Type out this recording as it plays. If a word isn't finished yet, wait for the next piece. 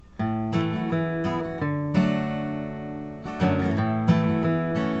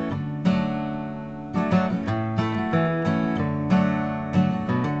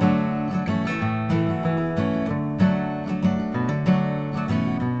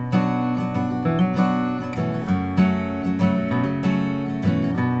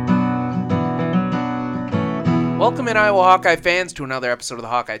Welcome in Iowa Hawkeye fans to another episode of the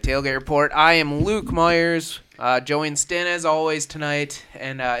Hawkeye Tailgate Report. I am Luke Myers, Joey and Stin as always tonight,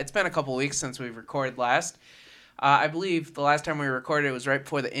 and it's been a couple weeks since we've recorded last. I believe the last time we recorded it was right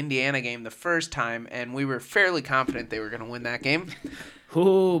before the Indiana game the first time, and we were fairly confident they were going to win that game.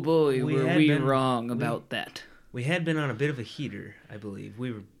 Oh boy, were we wrong about that. We had been on a bit of a heater, I believe.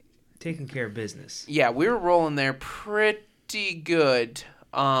 We were taking care of business. Yeah, we were rolling there pretty good.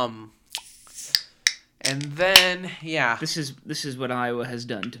 And then, yeah. This is what Iowa has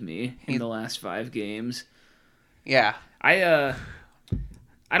done to me in the last 5 games. Yeah. I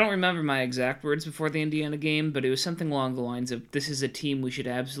don't remember my exact words before the Indiana game, but it was something along the lines of, this is a team we should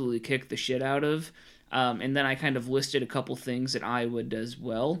absolutely kick the shit out of. And then I kind of listed a couple things that Iowa does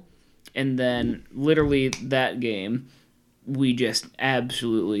well. And then, literally, that game, we just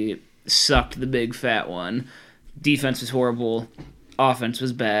absolutely sucked the big fat one. Defense was horrible. Offense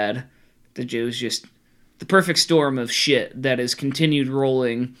was bad. It was just the perfect storm of shit that has continued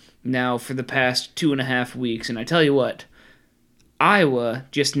rolling now for the past 2.5 weeks. And I tell you what, Iowa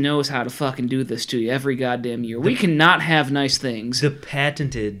just knows how to fucking do this to you every goddamn year. We cannot have nice things. The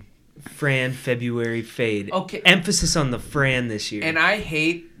patented Fran February fade. Okay. Emphasis on the Fran this year. And I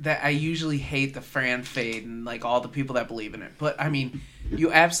hate that. I usually hate the Fran fade and like all the people that believe in it. But I mean,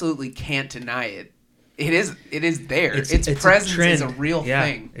 you absolutely can't deny it. It is there. Its presence is a real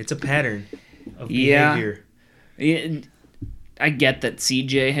thing. It's a pattern of behavior. Yeah. I get that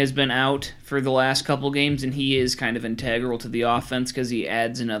CJ has been out for the last couple games, and he is kind of integral to the offense because he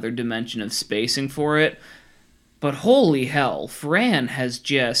adds another dimension of spacing for it. But holy hell, Fran has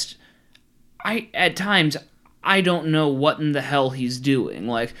just... At times, I don't know what in the hell he's doing.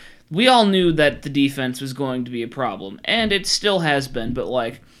 Like, we all knew that the defense was going to be a problem, and it still has been, but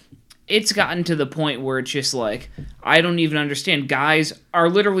like... It's gotten to the point where it's just like, I don't even understand. Guys are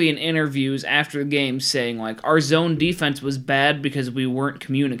literally in interviews after the game saying, like, our zone defense was bad because we weren't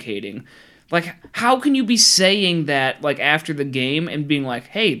communicating. Like, how can you be saying that, like, after the game and being like,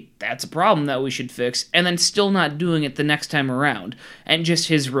 hey, that's a problem that we should fix, and then still not doing it the next time around? And just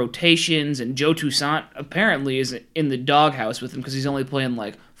his rotations, and Joe Toussaint apparently is in the doghouse with him because he's only playing,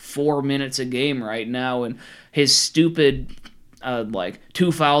 like, 4 minutes a game right now, and his stupid... like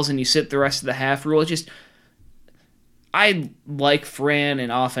 2 fouls and you sit the rest of the half rule. It's just, I like Fran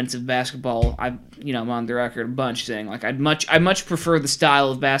in offensive basketball. I'm on the record a bunch saying like I much prefer the style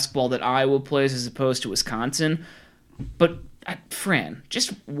of basketball that Iowa plays as opposed to Wisconsin. But Fran,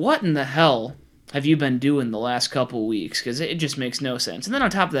 just what in the hell have you been doing the last couple weeks? Because it just makes no sense. And then on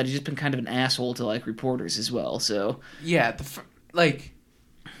top of that, he's just been kind of an asshole to like reporters as well. So yeah,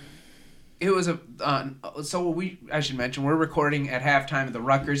 it was I should mention, we're recording at halftime of the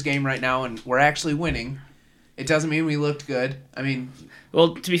Rutgers game right now, and we're actually winning. It doesn't mean we looked good. I mean...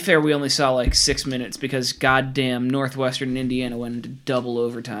 Well, to be fair, we only saw like 6 minutes because goddamn Northwestern and Indiana went into double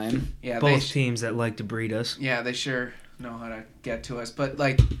overtime. Yeah, both teams that like to breed us. Yeah, they sure know how to get to us. But,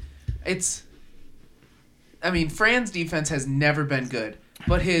 like, it's... I mean, Fran's defense has never been good,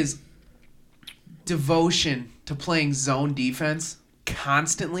 but his devotion to playing zone defense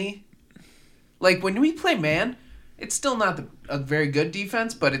constantly... Like, when we play man, it's still not a very good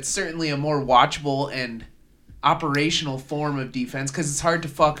defense, but it's certainly a more watchable and operational form of defense because it's hard to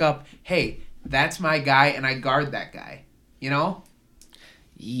fuck up, hey, that's my guy, and I guard that guy. You know?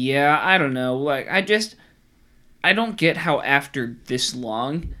 Yeah, I don't know. Like, I don't get how after this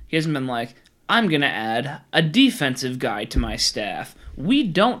long, he hasn't been like, I'm going to add a defensive guy to my staff. We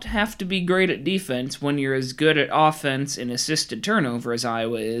don't have to be great at defense when you're as good at offense and assisted turnover as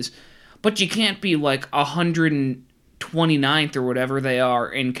Iowa is. But you can't be like 129th or whatever they are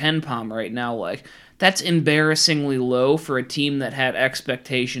in KenPom right now. Like, that's embarrassingly low for a team that had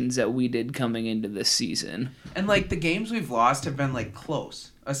expectations that we did coming into this season. And, like, the games we've lost have been, like, close,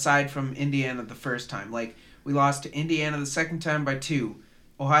 aside from Indiana the first time. Like, we lost to Indiana the second time by 2,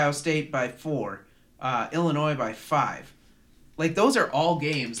 Ohio State by 4, Illinois by 5. Like, those are all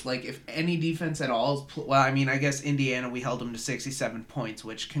games. Like, if any defense at all is... Well, I mean, I guess Indiana, we held them to 67 points,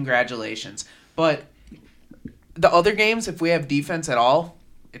 which, congratulations. But the other games, if we have defense at all,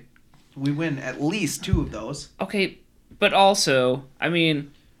 we win at least 2 of those. Okay, but also, I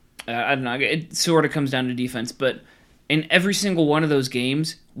mean, I don't know, it sort of comes down to defense, but in every single one of those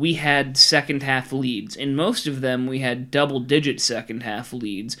games, we had second-half leads. In most of them, we had double-digit second-half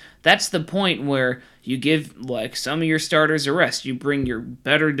leads. That's the point where you give, like, some of your starters a rest. You bring your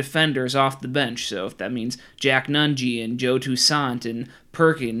better defenders off the bench. So if that means Jack Nunge and Joe Toussaint and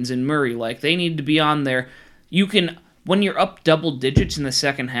Perkins and Murray, like, they need to be on there. You can when you're up double digits in the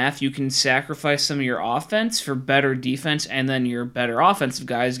second half, you can sacrifice some of your offense for better defense, and then your better offensive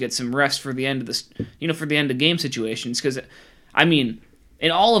guys get some rest for the end of this, for the end of game situations. Because, I mean, in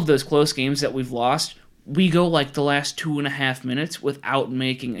all of those close games that we've lost, we go like the last 2.5 minutes without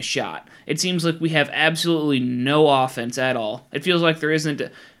making a shot. It seems like we have absolutely no offense at all. It feels like there isn't.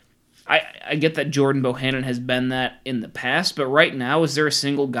 I get that Jordan Bohannon has been that in the past, but right now, is there a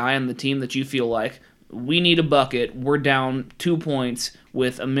single guy on the team that you feel like, we need a bucket, we're down 2 points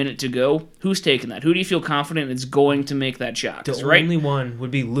with a minute to go? Who's taking that? Who do you feel confident is going to make that shot? The only one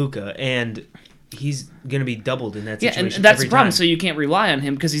would be Luka, and he's going to be doubled in that situation. Yeah, and that's every the problem. time. So you can't rely on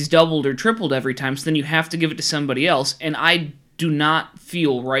him because he's doubled or tripled every time, so then you have to give it to somebody else. And I do not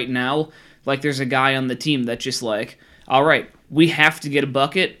feel right now like there's a guy on the team that's just like, all right, we have to get a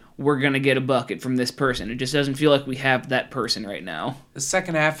bucket, we're going to get a bucket from this person. It just doesn't feel like we have that person right now. The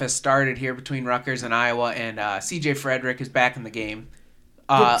second half has started here between Rutgers and Iowa, and C.J. Frederick is back in the game.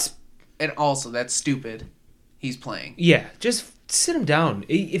 And also, that's stupid. He's playing. Yeah, just sit him down.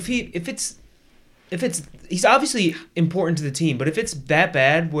 If it's he's obviously important to the team, but if it's that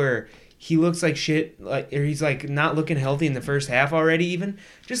bad where he looks like shit, or he's like not looking healthy in the first half already, even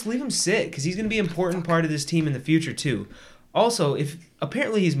just leave him sit because he's going to be an important part of this team in the future too. Also,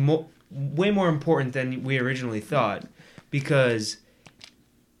 apparently he's way more important than we originally thought, because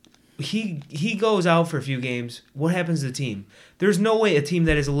he goes out for a few games. What happens to the team? There's no way a team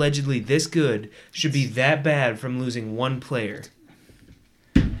that is allegedly this good should be that bad from losing one player.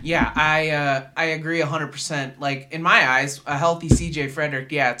 Yeah, I agree 100%. Like, in my eyes, a healthy C.J.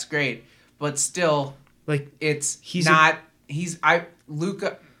 Frederick, yeah, it's great, but still, like,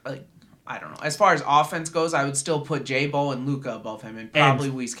 Luka. Like, I don't know. As far as offense goes, I would still put J-Bo and Luka above him, and probably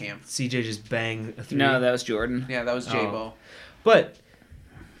Wieskamp. CJ just banged a 3. No, that was Jordan. Yeah, that was J-Bo. But,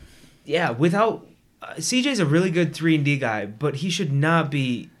 yeah, without... CJ's a really good 3-and-D guy, but he should not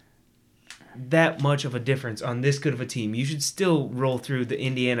be that much of a difference on this good of a team. You should still roll through the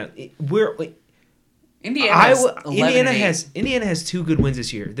Indiana... Indiana has 2 good wins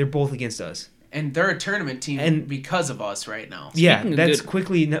this year. They're both against us. And they're a tournament team because of us right now. Yeah, that's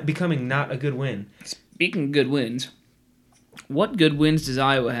quickly becoming not a good win. Speaking of good wins, what good wins does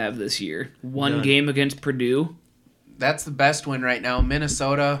Iowa have this year? One game against Purdue? That's the best win right now.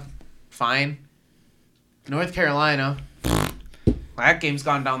 Minnesota, fine. North Carolina, that game's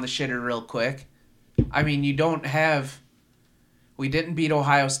gone down the shitter real quick. I mean, we didn't beat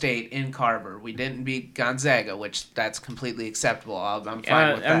Ohio State in Carver. We didn't beat Gonzaga, which that's completely acceptable. I'm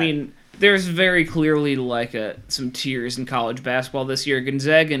fine with that. I mean, there's very clearly some tiers in college basketball this year.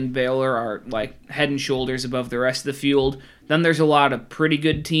 Gonzaga and Baylor are like head and shoulders above the rest of the field. Then there's a lot of pretty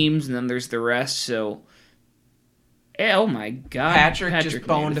good teams, and then there's the rest. So, oh my God, Patrick just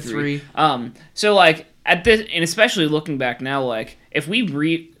boned a 3. So like at this, and especially looking back now, like if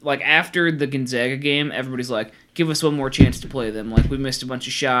we after the Gonzaga game, everybody's like, give us one more chance to play them. Like, we missed a bunch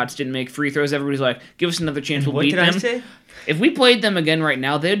of shots, didn't make free throws. Everybody's like, give us another chance, we'll beat them. What did I say? If we played them again right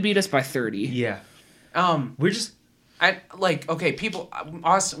now, they'd beat us by 30. Yeah. People,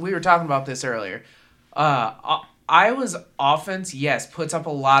 Austin, we were talking about this earlier. Iowa's offense, yes, puts up a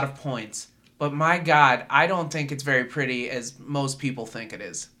lot of points. But my God, I don't think it's very pretty as most people think it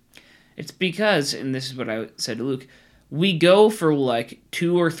is. It's because, and this is what I said to Luke, we go for like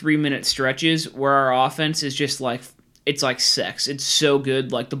 2 or 3 minute stretches where our offense is just like, it's like sex. It's so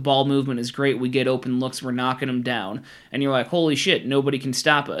good. Like, the ball movement is great. We get open looks. We're knocking them down. And you're like, holy shit, nobody can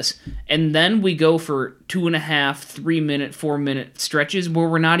stop us. And then we go for 2.5, 3 minute, 4 minute stretches where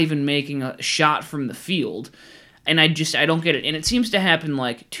we're not even making a shot from the field. And I don't get it. And it seems to happen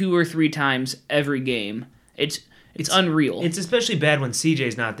like 2 or 3 times every game. It's unreal. It's especially bad when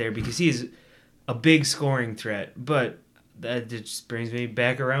CJ's not there because he is a big scoring threat. But that just brings me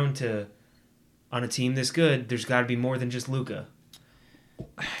back around to, on a team this good, there's got to be more than just Luka.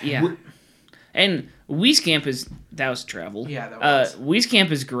 Yeah. And Wieskamp that was travel. Yeah, that was. Wieskamp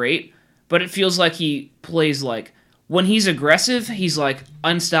is great, but it feels like he plays like, when he's aggressive, he's like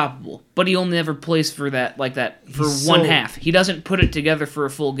unstoppable. But he only ever plays for one half. He doesn't put it together for a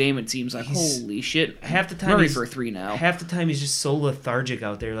full game, it seems like. Holy shit. Half the time Murray for 3 now. Half the time he's just so lethargic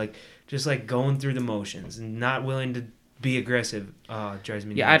out there, like just like going through the motions and not willing to be aggressive. It drives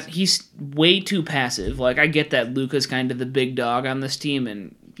me nuts. He's way too passive. Like, I get that Luka's kind of the big dog on this team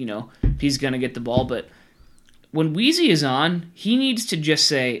and, he's going to get the ball. But when Weezy is on, he needs to just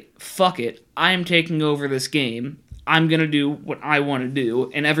say, fuck it, I'm taking over this game. I'm going to do what I want to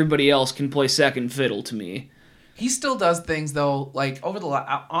do, and everybody else can play second fiddle to me. He still does things, though, like,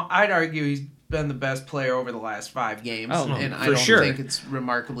 I'd argue he's been the best player over the last 5 games, Oh, and I for don't sure. think it's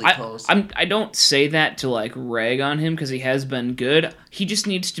remarkably close. I don't say that to like rag on him because he has been good. He just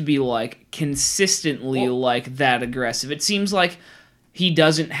needs to be like consistently like that aggressive. It seems like he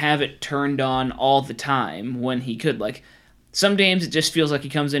doesn't have it turned on all the time when he could. Like some games it just feels like he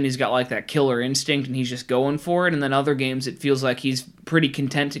comes in, he's got like that killer instinct and he's just going for it, and then other games it feels like he's pretty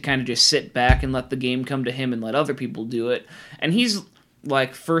content to kind of just sit back and let the game come to him and let other people do it. And he's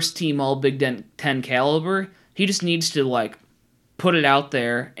like first team all Big Ten caliber. He just needs to like put it out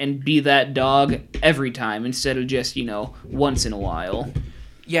there and be that dog every time instead of just, once in a while.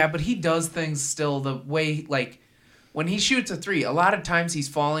 Yeah, but he does things still the way, like, when he shoots a 3, a lot of times he's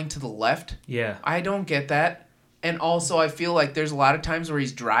falling to the left. Yeah. I don't get that. And also I feel like there's a lot of times where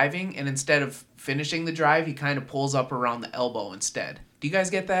he's driving, and instead of finishing the drive, he kind of pulls up around the elbow instead. Do you guys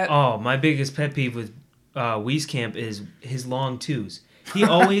get that? Oh, my biggest pet peeve with Wieskamp is his long twos. He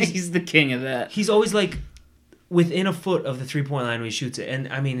always He's the king of that. He's always like within a foot of the 3-point line when he shoots it,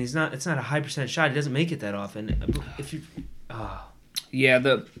 and I mean it's not a high percent shot. He doesn't make it that often. If you, Yeah,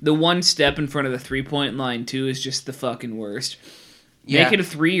 the one step in front of the 3-point line too is just the fucking worst. Yeah. Make it a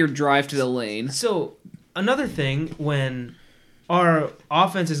 3 or drive to the lane. So another thing, when our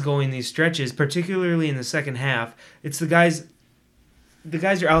offense is going these stretches, particularly in the second half, it's the guys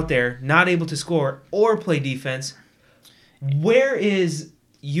are out there not able to score or play defense. Where is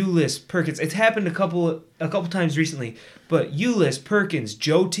Ulis, Perkins? It's happened a couple times recently, but Ulis, Perkins,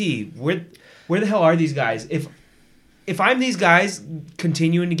 Joe T, where the hell are these guys? If I'm these guys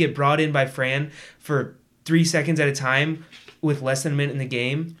continuing to get brought in by Fran for 3 seconds at a time with less than a minute in the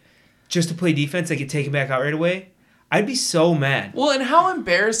game just to play defense, they get taken back out right away, I'd be so mad. Well, and how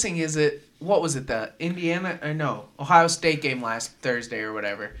embarrassing is it? What was it, the Ohio State game last Thursday or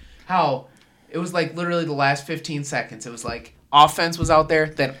whatever? How it was like literally the last 15 seconds. It was like offense was out there,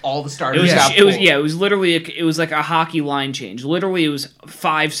 then all the starters got pulled. It was literally it was like a hockey line change. Literally, it was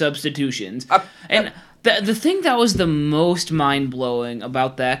 5 substitutions. And the thing that was the most mind blowing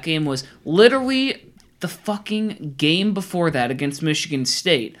about that game was literally the fucking game before that against Michigan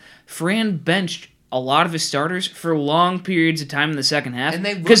State. Fran benched a lot of his starters for long periods of time in the second half. And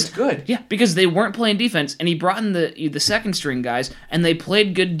they looked good. Yeah, because they weren't playing defense, and he brought in the second string guys, and they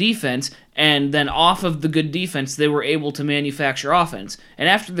played good defense, and then off of the good defense, they were able to manufacture offense. And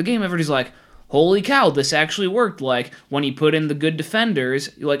after the game, everybody's like, holy cow, this actually worked. Like, when he put in the good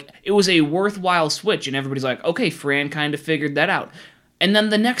defenders, like, it was a worthwhile switch, and everybody's like, okay, Fran kind of figured that out. And then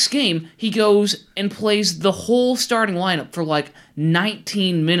the next game, he goes and plays the whole starting lineup for like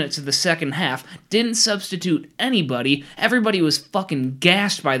 19 minutes of the second half. Didn't substitute anybody. Everybody was fucking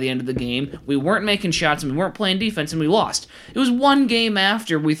gassed by the end of the game. We weren't making shots and we weren't playing defense and we lost. It was one game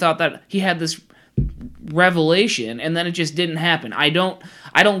after we thought that he had this revelation and then it just didn't happen. I don't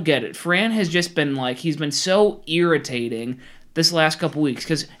get it. Fran has just been like, he's been so irritating this last couple weeks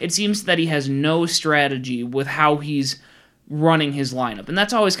because it seems that he has no strategy with how he's running his lineup. And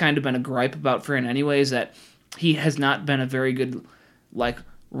that's always kind of been a gripe about Fran anyways, that he has not been a very good like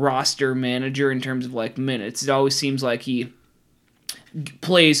roster manager in terms of like minutes. It always seems like he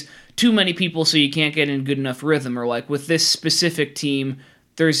plays too many people so you can't get in good enough rhythm, or like with this specific team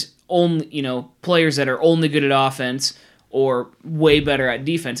there's only players that are only good at offense or way better at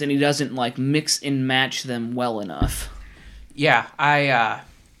defense, and he doesn't like mix and match them well enough. Yeah,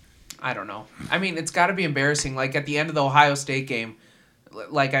 I don't know. I mean, it's got to be embarrassing. Like, at the end of the Ohio State game,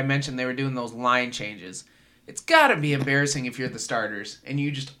 like I mentioned, they were doing those line changes. It's got to be embarrassing if you're the starters and you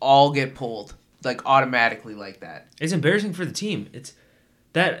just all get pulled, like, automatically like that. It's embarrassing for the team. It's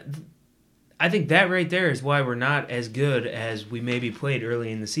that. I think that right there is why we're not as good as we maybe played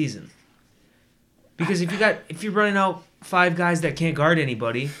early in the season. Because if you're running out 5 guys that can't guard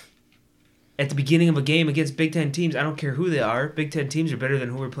anybody at the beginning of a game against Big Ten teams, I don't care who they are. Big Ten teams are better than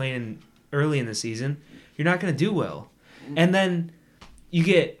who we're playing early in the season. You're not going to do well. And then you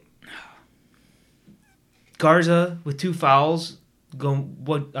get Garza with 2 fouls.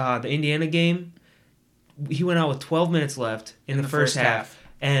 The Indiana game, he went out with 12 minutes left in the first half.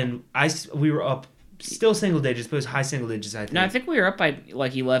 And we were up still single digits, but it was high single digits, I think. No, I think we were up by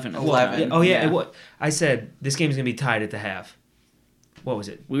like 11. 11. Oh, yeah. I said this game's going to be tied at the half. What was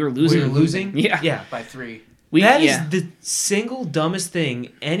it? We were losing. Yeah. By 3. That is the single dumbest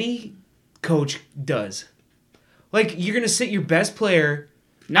thing any coach does. Like, you're going to sit your best player.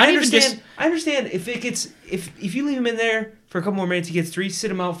 I understand if you leave him in there for a couple more minutes, he gets 3, sit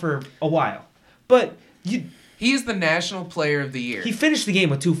him out for a while. But he is the National Player of the Year. He finished the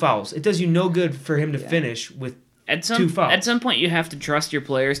game with 2 fouls. It does you no good for him to finish with 2 fouls. At some point, you have to trust your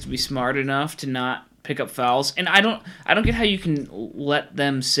players to be smart enough to not pick up fouls. And I don't get how you can let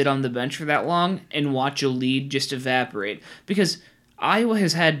them sit on the bench for that long and watch a lead just evaporate. Because Iowa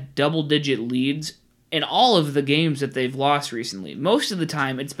has had double-digit leads in all of the games that they've lost recently. Most of the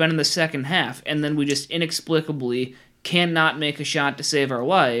time, it's been in the second half, and then we just inexplicably cannot make a shot to save our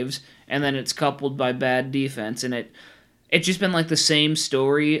lives, and then it's coupled by bad defense, and it's just been like the same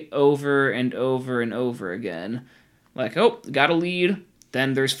story over and over and over again. Like, oh, got a lead,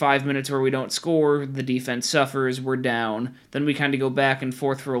 then there's 5 minutes where we don't score, the defense suffers, we're down, then we kind of go back and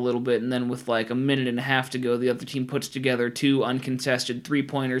forth for a little bit, and then with like a minute and a half to go, the other team puts together 2 uncontested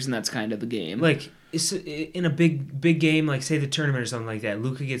 3-pointers, and that's kind of the game. Like, in a big game, like say the tournament or something like that,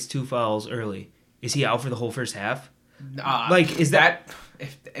 Luka gets 2 fouls early. Is he out for the whole first half? Like, is that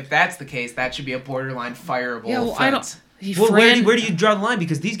if that's the case, that should be a borderline fireable offense. I don't. Where do you draw the line?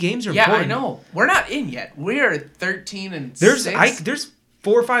 Because these games are important. Yeah, I know. We're not in yet. We are 13-6. There's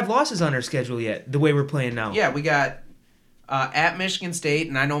 4 or 5 losses on our schedule yet. The way we're playing now. Yeah, we got at Michigan State,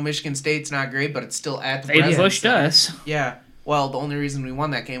 and I know Michigan State's not great, but it's still at the They pushed us. Yeah. Well, the only reason we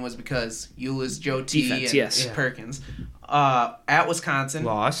won that game was because Eula's Joe T Defense, and yes. Perkins. At Wisconsin.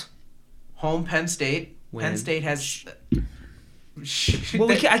 Loss. Home Penn State. Win. Penn State has.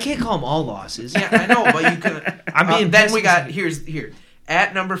 Well, I can't call them all losses. Yeah, I know, but you can. I mean, then we got here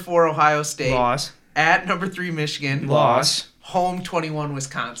at number 4 Ohio State. Loss. At number 3 Michigan. Loss. Home 21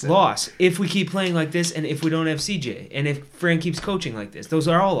 Wisconsin. Loss. If we keep playing like this, and if we don't have CJ, and if Fran keeps coaching like this, those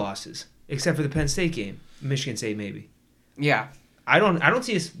are all losses, except for the Penn State game, Michigan State maybe. Yeah. I don't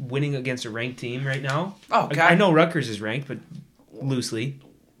see us winning against a ranked team right now. Oh God. I know Rutgers is ranked, but loosely.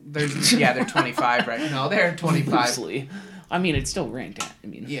 They're 25 right now. They're 25. Loosely. I mean, it's still ranked.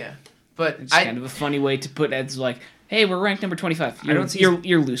 Yeah, but it's kind of a funny way to put it. It's like, hey, we're ranked number 25.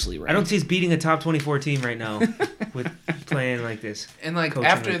 You're loosely ranked. I don't see us beating a top 24 team right now with playing like this. And like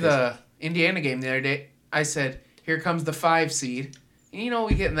after the Indiana game the other day, I said, "Here comes the 5 seed." And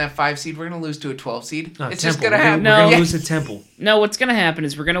we get in that 5 seed, we're gonna lose to a 12 seed. It's Temple. just gonna happen. We're gonna lose to Temple. No, what's gonna happen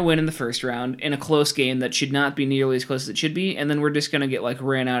is we're gonna win in the first round in a close game that should not be nearly as close as it should be, and then we're just gonna get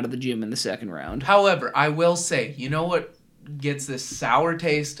ran out of the gym in the second round. However, I will say, you know what gets this sour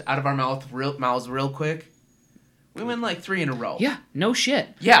taste out of our mouths real quick? We win 3 in a row. Yeah, no shit.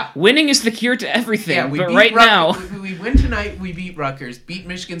 Yeah. Winning is the cure to everything, Yeah, but right now... We win tonight, we beat Rutgers, beat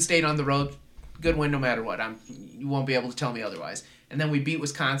Michigan State on the road, good win no matter what. You won't be able to tell me otherwise. And then we beat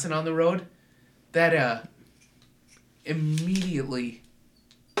Wisconsin on the road. That immediately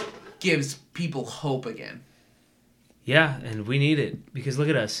gives people hope again. Yeah, and we need it, because look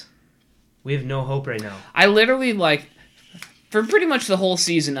at us. We have no hope right now. I literally, for pretty much the whole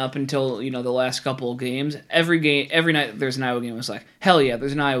season up until, the last couple of games, every night there's an Iowa game, I was like, hell yeah,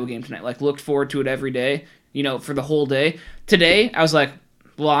 there's an Iowa game tonight. Looked forward to it every day, for the whole day. Today, I was like,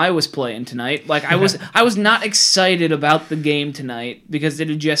 well, I was playing tonight. I was not excited about the game tonight because it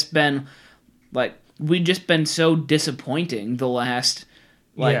had just been, we'd just been so disappointing the last,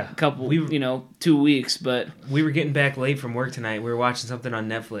 couple, 2 weeks, but... We were getting back late from work tonight. We were watching something on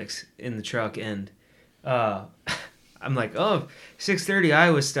Netflix in the truck, and I'm like, 6:30,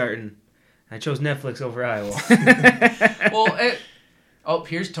 Iowa's starting. I chose Netflix over Iowa. Well,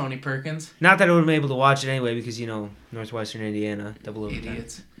 here's Tony Perkins. Not that I would have been able to watch it anyway because, Northwestern Indiana, double overtime.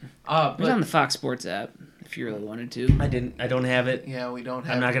 Idiots. It was on the Fox Sports app if you really wanted to. I don't have it. Yeah, we don't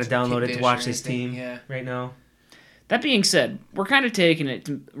have it. I'm not going to download it to watch this team right now. That being said, we're kind of taking it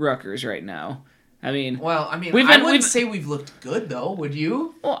to Rutgers right now. I wouldn't say we've looked good, though, would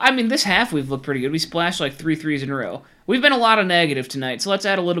you? Well, this half we've looked pretty good. We splashed 3 threes in a row. We've been a lot of negative tonight, so let's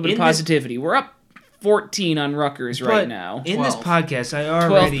add a little bit of positivity. We're up 14 on Rutgers right now. In this podcast,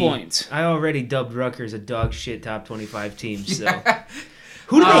 12 points. I already dubbed Rutgers a dog shit top 25 team, so...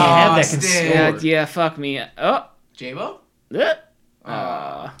 Who do they have that can score? Yeah, fuck me. Oh. J-Bo?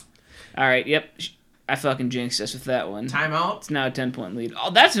 All right, yep. I fucking jinxed us with that one. Timeout? It's now a 10-point lead.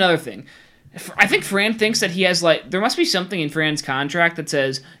 Oh, that's another thing. I think Fran thinks that he has, there must be something in Fran's contract that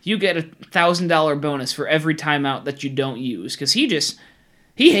says you get a $1,000 bonus for every timeout that you don't use. Because he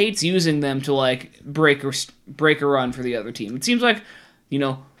hates using them to, break a run for the other team. It seems like,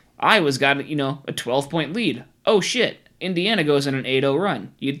 Iowa's got, a 12-point lead. Oh, shit. Indiana goes on an 8-0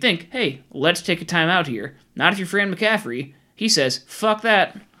 run. You'd think, hey, let's take a timeout here. Not if you're Fran McCaffrey. He says, fuck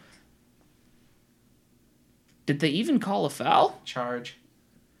that. Did they even call a foul? Charge.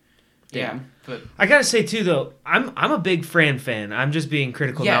 Damn. Yeah, but I gotta say too, though, I'm a big Fran fan. I'm just being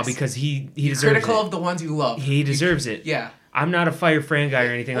critical now because he deserves critical it. of the ones you love. He deserves it. Yeah. I'm not a fire Fran guy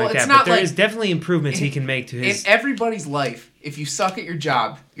or anything like that, but there is definitely improvements he can make to his... In everybody's life, if you suck at your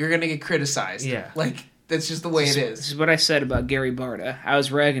job, you're gonna get criticized. Yeah. That's just the way it is. This is what I said about Gary Barta. I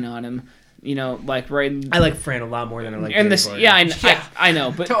was ragging on him You know, like right. I like Fran a lot more than I like. And this, Barry. yeah, I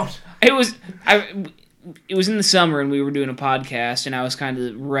know, but Don't. it was in the summer and we were doing a podcast and I was kind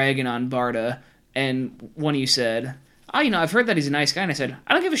of ragging on Barta and one of you said, "Oh, you know, I've heard that he's a nice guy," and I said,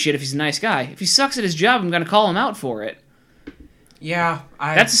 "I don't give a shit if he's a nice guy. If he sucks at his job, I'm gonna call him out for it." Yeah,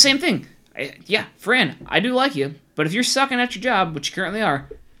 That's the same thing. Fran, I do like you, but if you're sucking at your job, which you currently are,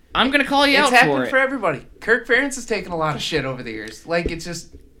 I'm gonna call you out for it. It's happened for everybody. Kirk Ferentz has taken a lot of shit over the years. Like it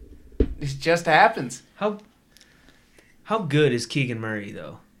just happens. How good is Keegan Murray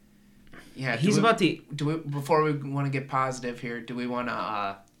though? Yeah, before we want to get positive here, do we want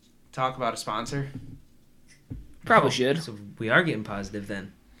to talk about a sponsor? Probably should. So we are getting positive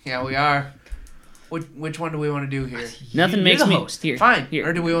then. Yeah, we are. Which one do we want to do here? Nothing makes me host. here. Fine. Here.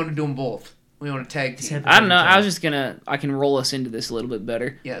 Or do we want to do them both? We want to tag team. I don't know. I was just I can roll us into this a little bit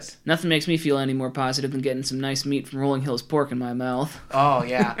better. Yes. Nothing makes me feel any more positive than getting some nice meat from Rolling Hills Pork in my mouth. Oh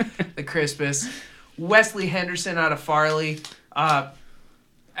yeah, the crispest. Wesley Henderson out of Farley.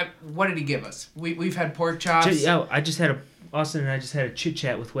 What did he give us? We've had pork chops. Austin and I just had a chit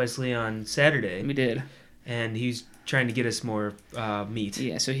chat with Wesley on Saturday. We did. And he's trying to get us more meat.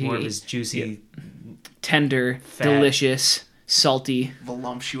 Yeah, so more of his juicy, tender, fat, delicious, salty,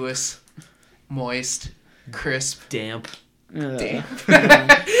 voluptuous, moist, crisp, damp. Damn.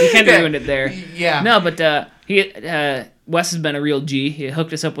 You kind of ruined it there. Yeah. No, but Wes has been a real G. He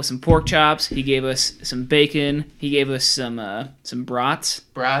hooked us up with some pork chops. He gave us some bacon. He gave us some brats.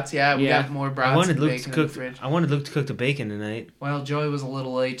 Brats, yeah. We got more brats. I wanted and Luke bacon to cook. in the fridge. I wanted Luke to cook the bacon tonight. Well, Joey was a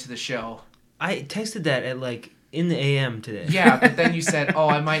little late to the show. I texted that at in the AM today. Yeah, but then you said, "Oh,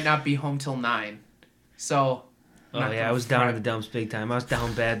 I might not be home till 9." So. Oh yeah, I was down in the dumps big time. I was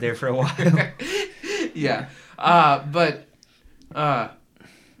down bad there for a while. Yeah,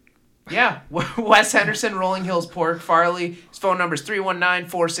 yeah, Wes Henderson, Rolling Hills Pork, Farley. His phone number is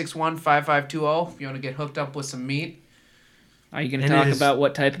 319-461-5520 if you want to get hooked up with some meat. Are you going to talk about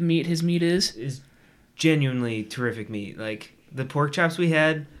what type of meat his meat is? Is genuinely terrific meat. Like the pork chops we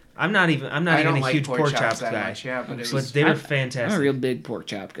had, I'm not even a huge pork chops guy. Much, yeah, but they were fantastic. I'm a real big pork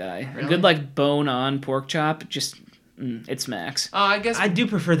chop guy. Really? A good bone-on pork chop, just it smacks. I guess I do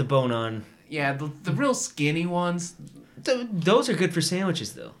prefer the bone-on. Yeah, the real skinny ones. Those are good for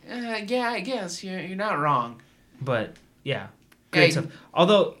sandwiches, though. Yeah, I guess you're not wrong. But yeah, great stuff.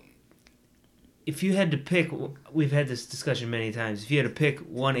 Although, if you had to pick, we've had this discussion many times. If you had to pick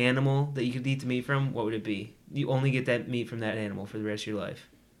one animal that you could eat the meat from, what would it be? You only get that meat from that animal for the rest of your life.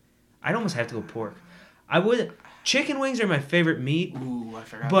 I'd almost have to go pork. I would. Chicken wings are my favorite meat. Ooh, I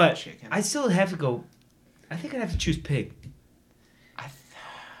forgot about chicken. I still have to go. I think I'd have to choose pig.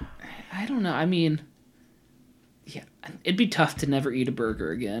 I don't know. I mean, yeah, it'd be tough to never eat a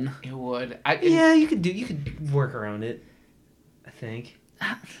burger again. It would. You could work around it. I think.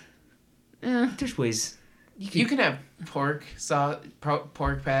 There's ways. You can have pork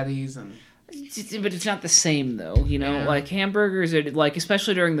patties and. But it's not the same though, you know. Yeah. Like hamburgers are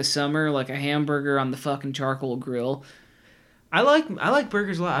especially during the summer, like a hamburger on the fucking charcoal grill. I like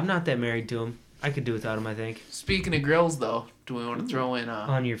burgers a lot. I'm not that married to them. I could do without them, I think. Speaking of grills, though, do we want to throw in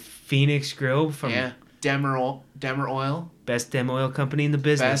on your Phoenix grill from Demer Oil, best Dem oil company in the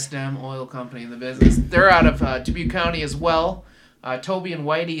business. Best Dem oil company in the business. They're out of Dubuque County as well. Toby and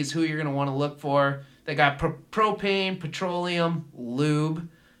Whitey is who you're going to want to look for. They got propane, petroleum, lube.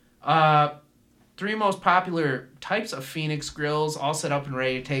 3 most popular types of Phoenix grills, all set up and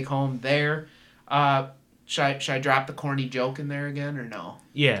ready to take home there. Should I drop the corny joke in there again or no?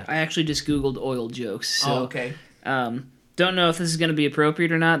 Yeah. I actually just Googled oil jokes. So, okay. Don't know if this is going to be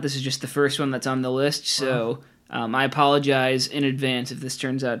appropriate or not. This is just the first one that's on the list. So I apologize in advance if this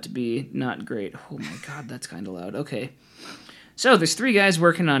turns out to be not great. Oh my God, that's kind of loud. Okay. So there's 3 guys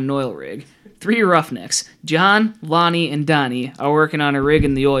working on an oil rig. 3 roughnecks, John, Lonnie, and Donnie, are working on a rig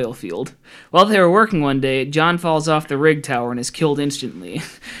in the oil field. While they were working one day, John falls off the rig tower and is killed instantly.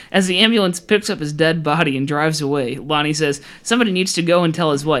 As the ambulance picks up his dead body and drives away, Lonnie says, "Somebody needs to go and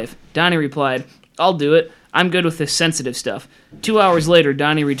tell his wife." Donnie replied, "I'll do it. I'm good with this sensitive stuff." 2 hours later,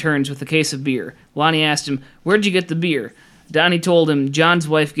 Donnie returns with a case of beer. Lonnie asked him, "Where'd you get the beer?" Donnie told him John's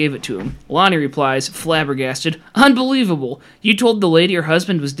wife gave it to him. Lonnie replies, flabbergasted, "Unbelievable! You told the lady her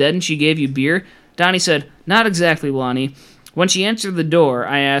husband was dead and she gave you beer?" Donnie said, "Not exactly, Lonnie. When she answered the door,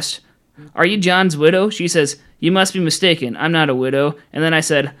 I asked, 'Are you John's widow?' She says, 'You must be mistaken. I'm not a widow.' And then I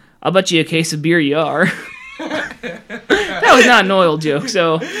said, 'I'll bet you a case of beer you are.'" That was not an oil joke,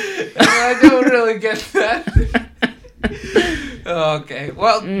 so... I don't really get that. Okay.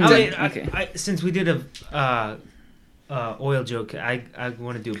 Well, I since we did a... oil joke. I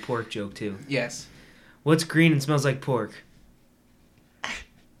want to do a pork joke too. Yes. What's green and smells like pork?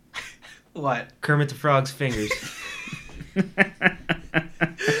 What? Kermit the Frog's fingers.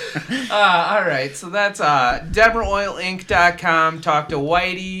 All right, so that's DeborahOilInc.com. Talk to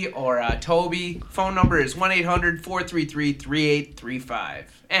Whitey or Toby. Phone number is 1-800-433-3835.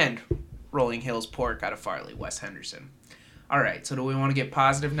 And Rolling Hills Pork out of Farley, West Henderson. All right, so do we want to get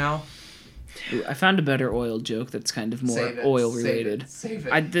positive now? Ooh, I found a better oil joke that's kind of more oil related. Save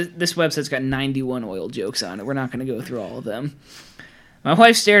it. This website's got 91 oil jokes on it. We're not going to go through all of them. My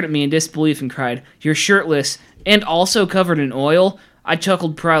wife stared at me in disbelief and cried, "You're shirtless and also covered in oil?" I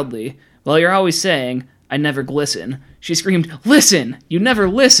chuckled proudly. "Well, you're always saying, I never glisten." She screamed, "Listen! You never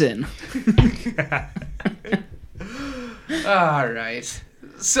listen!" All right.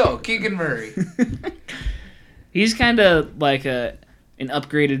 So, Keegan Murray. He's kind of like an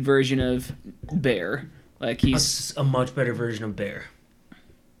upgraded version of Bear. Like he's a much better version of Bear.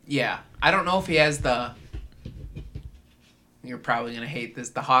 Yeah. I don't know if he has the... You're probably gonna hate this.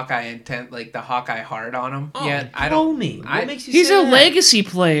 The Hawkeye intent, like the Hawkeye heart on him. Oh, yeah, I don't. What makes you he's say a that? legacy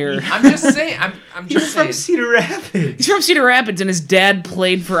player. I'm just saying. I'm just He's saying. from Cedar Rapids. He's from Cedar Rapids, and his dad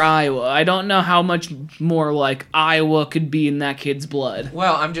played for Iowa. I don't know how much more like Iowa could be in that kid's blood.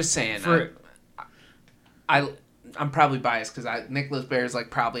 Well, I'm just saying. I'm probably biased because Nicholas Bear is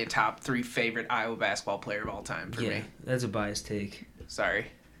like probably a top 3 favorite Iowa basketball player of all time for me. That's a biased take. Sorry.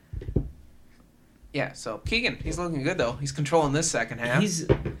 Yeah, so Keegan, he's looking good though. He's controlling this second half.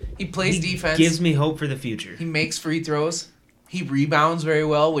 He plays defense. Gives me hope for the future. He makes free throws. He rebounds very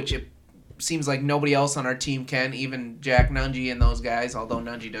well, which it seems like nobody else on our team can, even Jack Nungy and those guys, although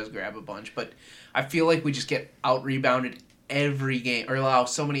Nungy does grab a bunch. But I feel like we just get out-rebounded every game, or allow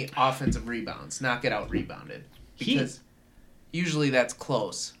so many offensive rebounds, not get out-rebounded. Because usually that's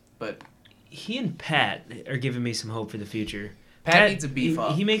close, but... He and Pat are giving me some hope for the future. Pat needs a beef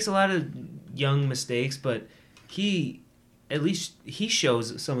up. He makes a lot of young mistakes, but at least he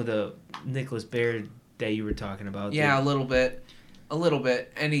shows some of the Nicholas Bear that you were talking about. Yeah, a little bit,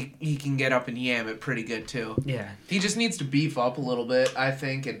 and he can get up and yam it pretty good too. Yeah, he just needs to beef up a little bit, I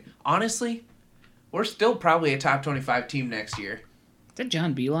think. And honestly, we're still probably a top 25 team next year. Is that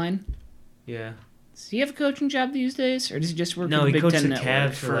John Beeline? Yeah. Does he have a coaching job these days, or does he just work No, with the he Big coached Ten the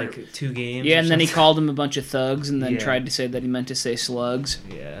Network? Cavs for like 2 games. Yeah, and then he called him a bunch of thugs, and then Yeah. tried to say that he meant to say slugs.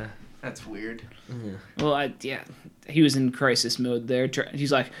 Yeah. That's weird. Yeah. Well, he was in crisis mode there.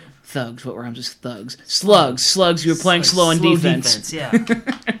 He's like, thugs, what rhymes with thugs? Slugs, you were playing slow on defense. Yeah.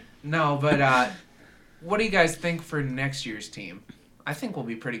 No, but what do you guys think for next year's team? I think we'll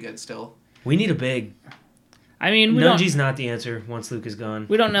be pretty good still. We need a big. I mean, Nungy's not the answer once Luke is gone.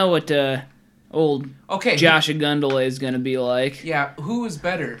 We don't know what old Josh Agundale is going to be like. Yeah, who is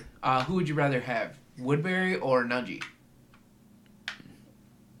better? Who would you rather have, Woodbury or Nungy?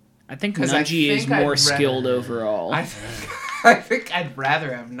 I think Nungy is more skilled overall. I think I'd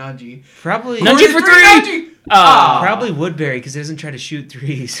rather have Nungy. Probably Nungy for 3! Nungy! Probably Woodbury because he doesn't try to shoot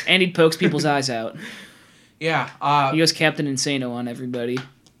threes. And he pokes people's eyes out. Yeah. He goes Captain Insano on everybody.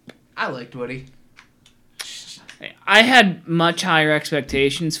 I liked Woody. I had much higher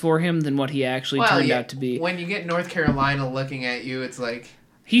expectations for him than what he actually turned out to be. When you get North Carolina looking at you, it's like...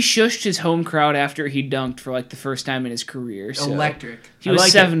 He shushed his home crowd after he dunked for like the first time in his career. So electric. He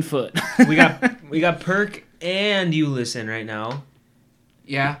was 7 foot. we got Perk and Ulyss in right now.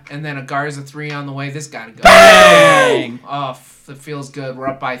 Yeah, and then a Garza 3 on the way. This gotta go. Bang! Oh, it feels good. We're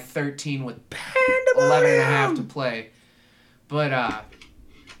up by 13 with 11 and a half to play. But,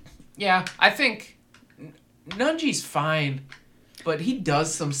 yeah, I think Nungy's fine, but he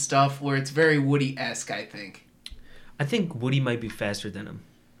does some stuff where it's very Woody-esque, I think. I think Woody might be faster than him.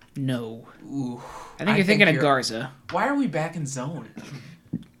 No. Ooh. I think you're thinking of Garza. Why are we back in zone?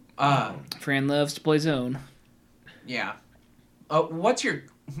 Fran loves to play zone. Yeah. What's your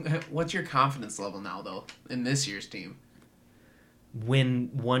confidence level now, though, in this year's team?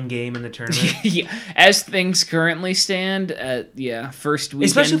 Win 1 game in the tournament. Yeah, as things currently stand, first weekend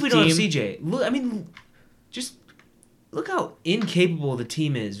Especially if we don't have team. CJ. Look, just look how incapable the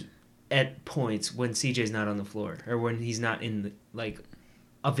team is at points when CJ's not on the floor or when he's not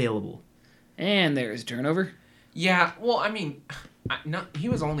available. And there's a turnover. Yeah, well, I mean, he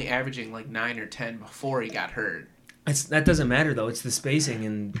was only averaging like 9 or 10 before he got hurt. That doesn't matter, though. It's the spacing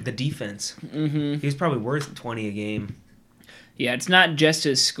and the defense. Mm-hmm. He was probably worth 20 a game. Yeah, it's not just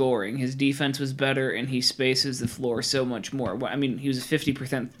his scoring. His defense was better, and he spaces the floor so much more. I mean, he was a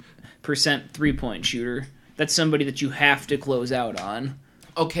 50% three-point shooter. That's somebody that you have to close out on.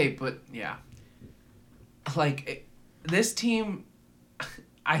 Okay, but, yeah. Like, this team,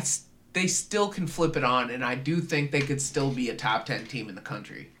 they still can flip it on, and I do think they could still be a top 10 team in the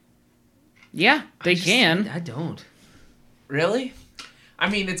country. Yeah, they can. I don't. Really? I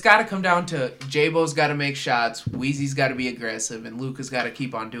mean, it's got to come down to J-Bo's got to make shots, Weezy's got to be aggressive, and Luka's got to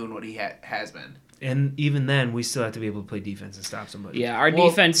keep on doing what he has been. And even then, we still have to be able to play defense and stop somebody. Yeah, our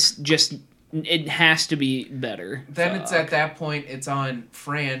defense just, it has to be better. Then it's at that point, it's on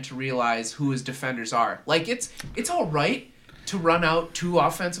Fran to realize who his defenders are. Like, it's all right to run out 2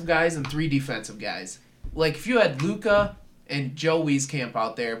 offensive guys and 3 defensive guys. Like, if you had Luka and Joe Wieskamp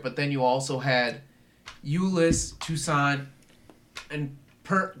out there, but then you also had Ulis, Toussaint, and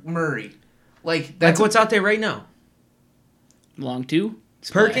Murray. Like what's out there right now. Long 2.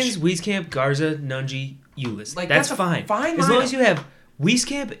 Perkins, Wieskamp, Garza, Nunji, Ulis. Like, that's a fine. Fine as lineup. long as you have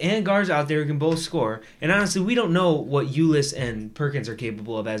Wieskamp and Garza out there who can both score. And honestly, we don't know what Ulis and Perkins are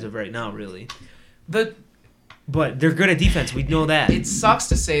capable of as of right now, really. But they're good at defense. We know that. It sucks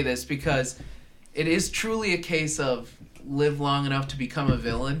to say this because it is truly a case of live long enough to become a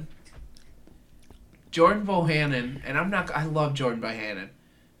villain. Jordan Bohannon, and I love Jordan Bohannon.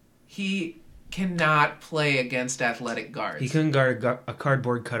 He cannot play against athletic guards. He couldn't guard a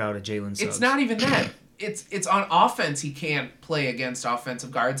cardboard cutout of Jalen Suggs. It's not even that. It's on offense he can't play against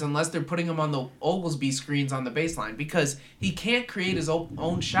offensive guards unless they're putting him on the Oglesby screens on the baseline because he can't create his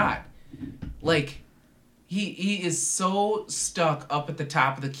own shot. Like, he is so stuck up at the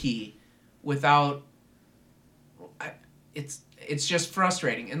top of the key without... It's just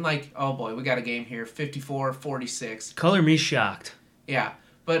frustrating. And like, oh boy, we got a game here, 54-46. Color me shocked. Yeah,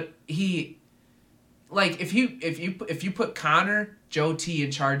 but he... Like, if you put Connor, Joe T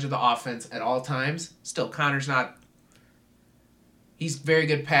in charge of the offense at all times, still Connor's not... He's a very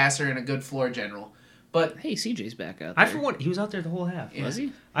good passer and a good floor general. But hey, CJ's back out there. He was out there the whole half. Yeah. Was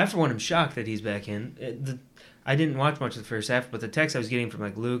he? I, for one, am shocked that he's back in. I didn't watch much of the first half, but the text I was getting from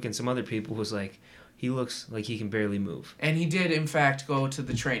like Luke and some other people was like, he looks like he can barely move. And he did, in fact, go to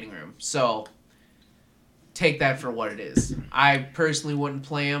the training room. So, take that for what it is. I personally wouldn't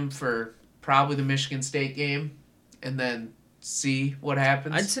play him for probably the Michigan State game and then see what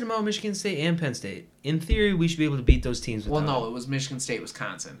happens. I'd sit him out Michigan State and Penn State. In theory, we should be able to beat those teams. Well, no, it was Michigan State,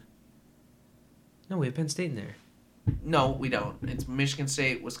 Wisconsin. No, we have Penn State in there. No, we don't. It's Michigan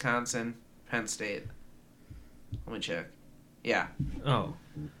State, Wisconsin, Penn State. Let me check. Yeah. Oh.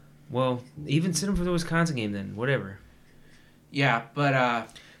 Well, even sit him for the Wisconsin game then. Whatever. Yeah,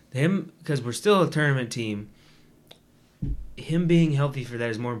 but... Him, because we're still a tournament team, him being healthy for that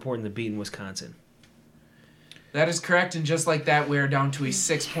is more important than beating Wisconsin. That is correct, and just like that, we are down to a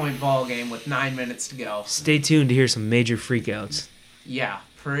 6-point ball game with 9 minutes to go. Stay tuned to hear some major freakouts. Yeah,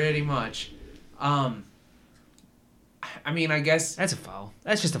 pretty much. I mean, I guess... That's a foul.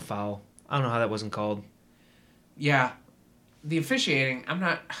 That's just a foul. I don't know how that wasn't called. Yeah. The officiating,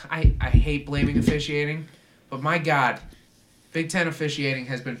 I hate blaming officiating, but my God, Big Ten officiating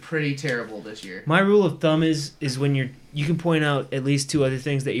has been pretty terrible this year. My rule of thumb is when you can point out at least 2 other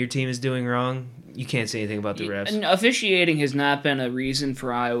things that your team is doing wrong. You can't say anything about the refs. And officiating has not been a reason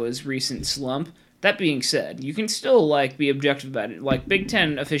for Iowa's recent slump. That being said, you can still be objective about it. Like Big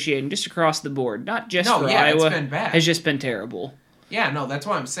Ten officiating just across the board, not just for Iowa, it's been bad. has just been terrible. Yeah, no, that's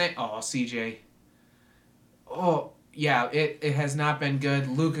why I'm saying. Oh, CJ. Oh, yeah, it has not been good.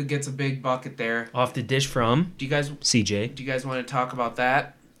 Luka gets a big bucket there. Off the dish from CJ. Do you guys want to talk about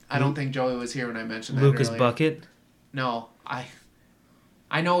that? I don't think Joey was here when I mentioned that Luka's earlier. bucket? No,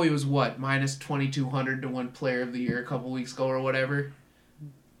 I know he was minus 2,200 to win Player of the Year a couple weeks ago or whatever.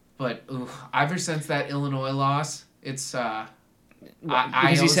 But ever since that Illinois loss, it's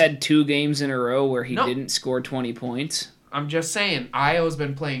because he's had 2 games in a row where he didn't score 20 points. I'm just saying, Iowa's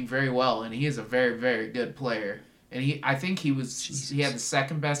been playing very well, and he is a very, very good player. And I think he had the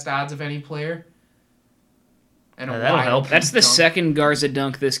second best odds of any player. And that'll help. That's the second Garza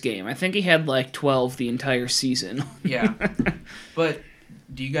dunk this game. I think he had 12 the entire season. Yeah. But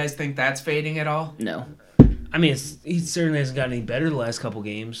do you guys think that's fading at all? No. I mean, he certainly hasn't gotten any better the last couple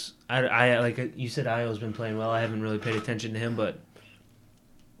games. I like you said, Iowa's been playing well. I haven't really paid attention to him, but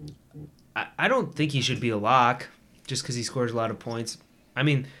I don't think he should be a lock just because he scores a lot of points. I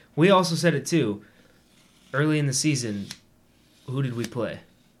mean, we also said it too. Early in the season, who did we play?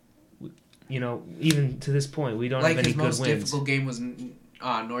 Even to this point, we don't have any good wins. His most difficult game was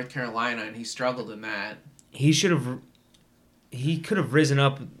North Carolina, and he struggled in that. He could have risen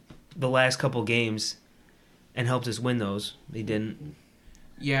up the last couple games and helped us win those. He didn't.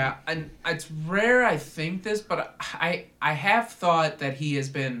 Yeah, and it's rare I think this, but I have thought that he has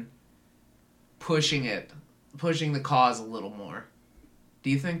been pushing the cause a little more. Do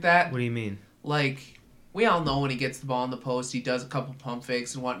you think that? What do you mean? We all know when he gets the ball in the post, he does a couple pump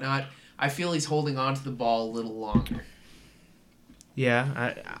fakes and whatnot. I feel he's holding on to the ball a little longer.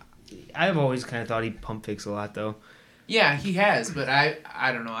 Yeah, I've always kind of thought he pump fakes a lot, though. Yeah, he has, but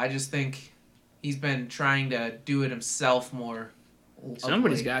I don't know. I just think he's been trying to do it himself more.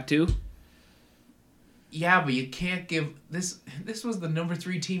 Somebody's got to. Yeah, but you can't give this. This was the number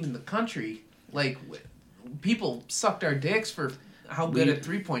 3 team in the country. Like, people sucked our dicks for how good at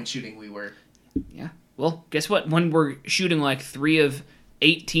 3-point shooting we were. Yeah. Well, guess what? When we're shooting like 3 of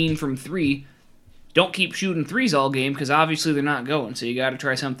 18 from 3, don't keep shooting threes all game because obviously they're not going. So you got to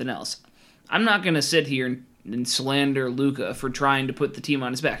try something else. I'm not gonna sit here and slander Luka for trying to put the team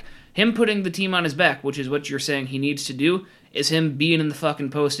on his back. Him putting the team on his back, which is what you're saying he needs to do, is him being in the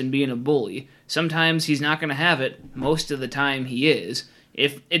fucking post and being a bully. Sometimes he's not going to have it. Most of the time he is.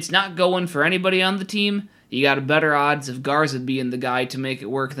 If it's not going for anybody on the team, you got a better odds of Garza being the guy to make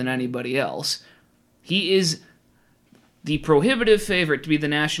it work than anybody else. He is the prohibitive favorite to be the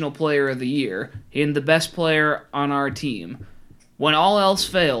National Player of the Year and the best player on our team. When all else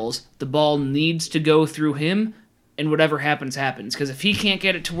fails, the ball needs to go through him, and whatever happens, happens. Because if he can't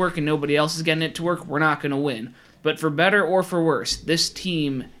get it to work and nobody else is getting it to work, we're not going to win. But for better or for worse, this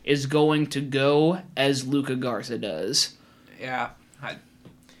team is going to go as Luka Garza does. Yeah,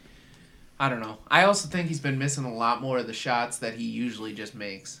 I don't know. I also think he's been missing a lot more of the shots that he usually just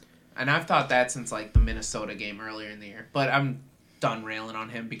makes. And I've thought that since like the Minnesota game earlier in the year. But I'm done railing on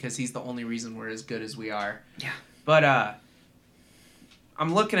him because he's the only reason we're as good as we are. Yeah. But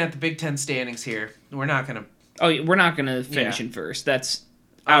I'm looking at the Big Ten standings here. We're not going to... Oh, we're not going to finish in first. That's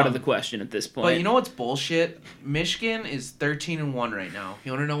out of the question at this point. But you know what's bullshit? Michigan is 13-1 right now.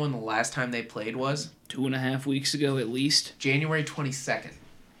 You want to know when the last time they played was? 2.5 weeks ago at least. January 22nd.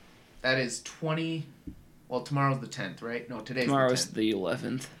 That is 20... Well, tomorrow's the 10th, right? No, Tomorrow's the 10th. the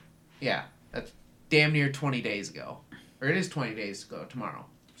 11th. Yeah, that's damn near 20 days ago. Or it is 20 days ago tomorrow.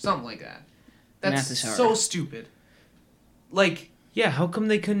 Something like that. That's so stupid. Like... Yeah, how come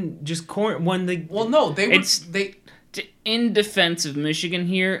they couldn't just when they... Well, no, in defense of Michigan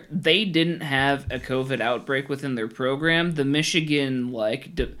here, they didn't have a COVID outbreak within their program. The Michigan,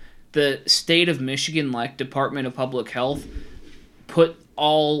 the state of Michigan, Department of Public Health, put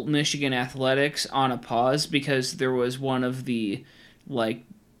all Michigan athletics on a pause because there was one of the,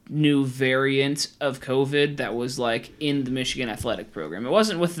 new variants of COVID that was, in the Michigan athletic program. It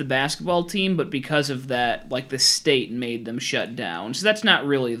wasn't with the basketball team, but because of that, the state made them shut down. So that's not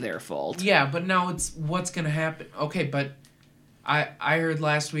really their fault. Yeah, but now it's what's going to happen. Okay, but I heard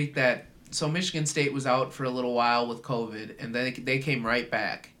last week that, so Michigan State was out for a little while with COVID, and then they came right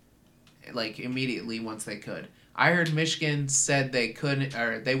back, immediately once they could. I heard Michigan said they couldn't,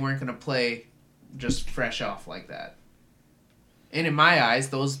 or they weren't going to play just fresh off like that. And in my eyes,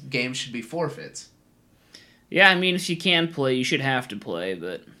 those games should be forfeits. Yeah, I mean, if you can play, you should have to play,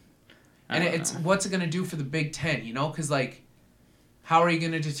 but... What's it going to do for the Big Ten, Because, how are you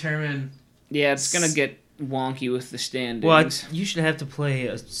going to determine... Yeah, it's going to get wonky with the standings. Well, you should have to play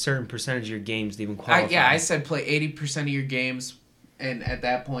a certain percentage of your games to even qualify. I said play 80% of your games, and at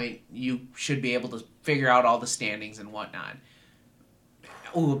that point, you should be able to figure out all the standings and whatnot.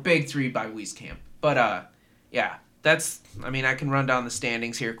 Ooh, a big 3 by Wieskamp. But, yeah... I can run down the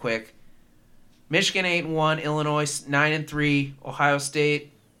standings here quick. Michigan 8-1, Illinois 9-3, Ohio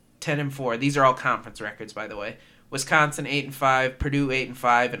State 10-4. These are all conference records, by the way. Wisconsin 8-5, Purdue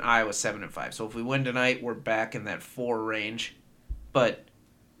 8-5, and Iowa 7-5. So if we win tonight, we're back in that 4 range. And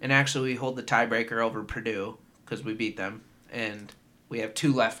actually we hold the tiebreaker over Purdue because we beat them, and we have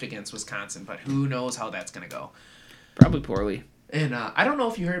 2 left against Wisconsin. But who knows how that's gonna go? Probably poorly. And I don't know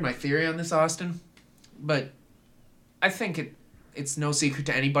if you heard my theory on this, Austin, but I think it's no secret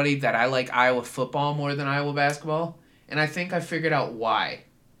to anybody that I like Iowa football more than Iowa basketball. And I think I figured out why.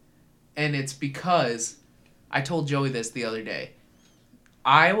 And it's because, I told Joey this the other day,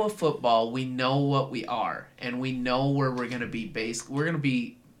 Iowa football, we know what we are. And we know where we're going to be. We're going to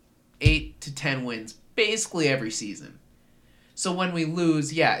be 8 to 10 wins basically every season. So when we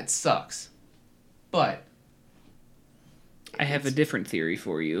lose, yeah, it sucks. But I have a different theory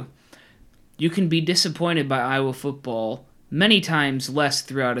for you. You can be disappointed by Iowa football many times less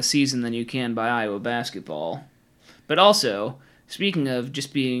throughout a season than you can by Iowa basketball. But also, speaking of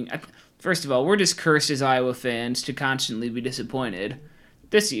just being... First of all, we're just cursed as Iowa fans to constantly be disappointed.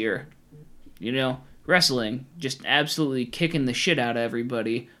 This year, wrestling, just absolutely kicking the shit out of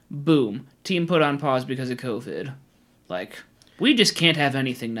everybody. Boom. Team put on pause because of COVID. We just can't have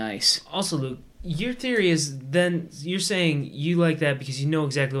anything nice. Also, Luke, your theory is then you're saying you like that because you know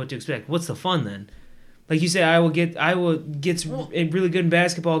exactly what to expect. What's the fun then? Like you say, Iowa gets really good in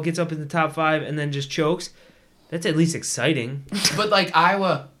basketball, gets up in the top 5, and then just chokes. That's at least exciting. But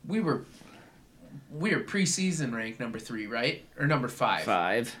Iowa, we were preseason ranked number 3, right? Or number 5?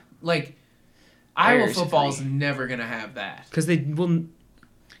 5. Iowa Bears football's agree. never going to have that. Because they will.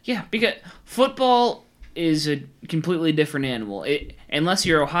 Yeah, because football is a completely different animal. Unless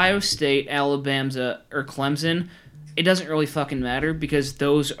you're Ohio State, Alabama, or Clemson, it doesn't really fucking matter because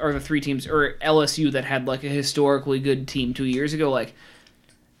those are the three teams, or LSU that had like a historically good team 2 years ago. Like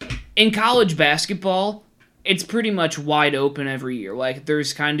in college basketball, it's pretty much wide open every year. Like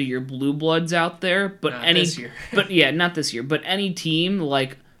there's kind of your blue bloods out there, but Not this year. but yeah, not this year. But any team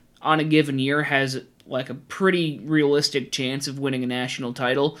like on a given year has like a pretty realistic chance of winning a national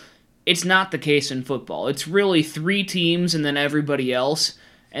title. It's not the case in football. It's really three teams and then everybody else,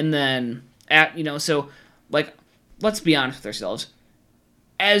 and then so like let's be honest with ourselves.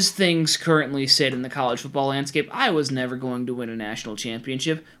 As things currently sit in the college football landscape, Iowa's never going to win a national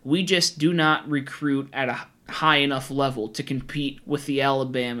championship. We just do not recruit at a high enough level to compete with the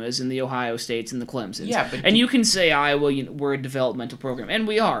Alabamas and the Ohio States and the Clemsons. Yeah, but and you can say Iowa, we're a developmental program, and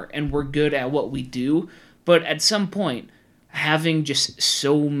we are, and we're good at what we do. But at some point, having just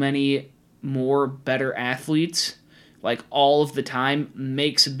so many more better athletes, like all of the time,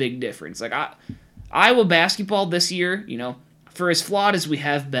 makes a big difference. Like Iowa basketball this year, for as flawed as we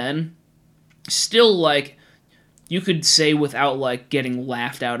have been, still like you could say without like getting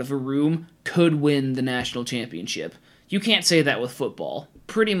laughed out of a room, could win the national championship. You can't say that with football,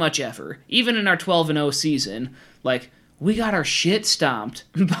 pretty much ever. Even in our 12-0 season, like we got our shit stomped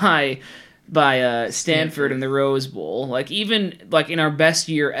by Stanford in the Rose Bowl. Like even like in our best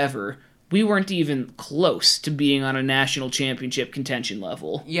year ever, we weren't even close to being on a national championship contention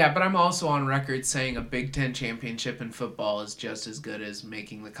level. Yeah, but I'm also on record saying a Big Ten championship in football is just as good as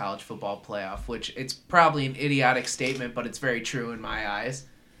making the college football playoff, which it's probably an idiotic statement, but it's very true in my eyes.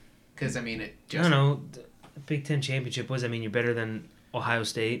 Because, I mean, it just... I don't know. The Big Ten championship, what does that mean? You're better than Ohio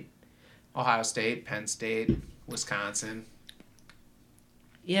State? Ohio State, Penn State, Wisconsin.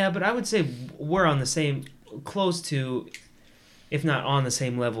 Yeah, but I would say we're on the same, close to, if not on the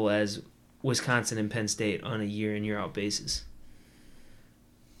same level as Wisconsin and Penn State on a year in, year out basis.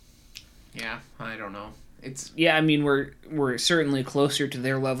 Yeah, I don't know. Yeah, I mean, we're certainly closer to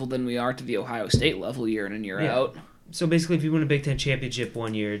their level than we are to the Ohio State level year in and year out. So basically, if you win a Big Ten championship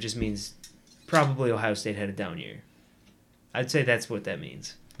one year, it just means probably Ohio State had a down year. I'd say that's what that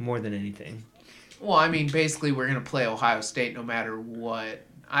means, more than anything. Well, I mean, basically, we're going to play Ohio State no matter what.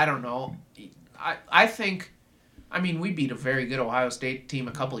 I don't know. I think, I mean, we beat a very good Ohio State team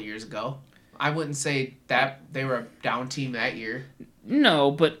a couple of years ago. I wouldn't say that they were a down team that year. No,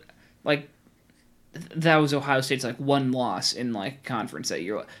 but, like, that was Ohio State's, like, one loss in, like, conference that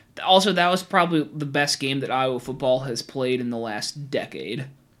year. Also, that was probably the best game that Iowa football has played in the last decade.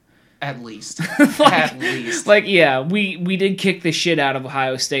 At least. Like, At least. Like, yeah, we did kick the shit out of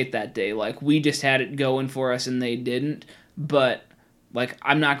Ohio State that day. Like, we just had it going for us and they didn't. But, like,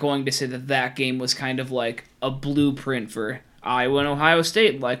 I'm not going to say that game was kind of like a blueprint for Iowa and Ohio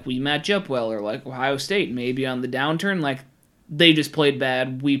State. Like, we match up well, or like Ohio State maybe on the downturn. Like, they just played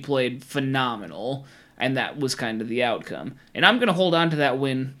bad. We played phenomenal. And that was kind of the outcome. And I'm going to hold on to that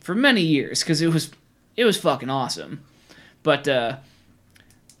win for many years because it was fucking awesome. But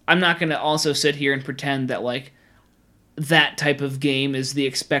I'm not going to also sit here and pretend that, like, that type of game is the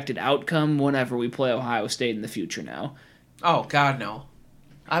expected outcome whenever we play Ohio State in the future now. Oh, God, no.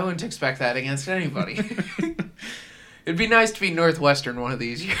 I wouldn't expect that against anybody. It'd be nice to be Northwestern one of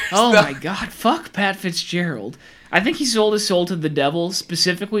these years. Oh, my God. Fuck Pat Fitzgerald. I think he sold his soul to the devil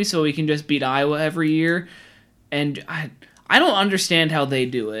specifically so he can just beat Iowa every year. And I don't understand how they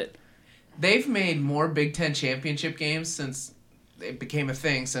do it. They've made more Big Ten championship games since it became a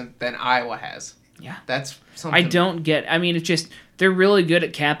thing than Iowa has. Yeah. That's something. I don't get... I mean, it's just... They're really good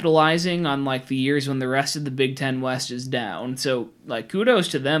at capitalizing on, like, the years when the rest of the Big Ten West is down. So, like, kudos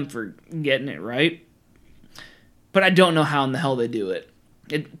to them for getting it right. But I don't know how in the hell they do it.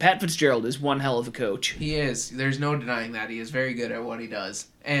 Pat Fitzgerald is one hell of a coach. He is. There's no denying that. He is very good at what he does.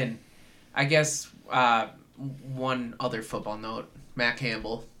 And I guess one other football note, Matt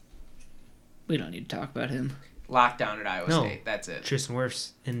Campbell. We don't need to talk about him. Lockdown at Iowa State. That's it. Tristan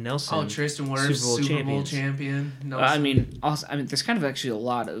Wirfs and Nelson. Oh, Tristan Wirfs, Super Bowl champion. I mean, there's kind of actually a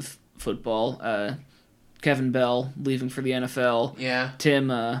lot of football. Kevin Bell leaving for the NFL. Yeah. Tim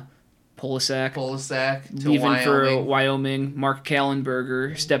Polasak to leaving Wyoming. for Wyoming. Mark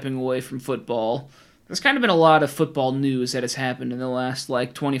Kallenberger stepping away from football. There's kind of been a lot of football news that has happened in the last,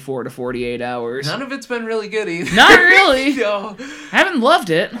 like, 24 to 48 hours. None of it's been really good either. Not really. No. I haven't loved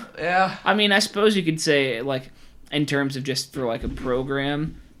it. Yeah. I mean, I suppose you could say, like, in terms of just for, like, a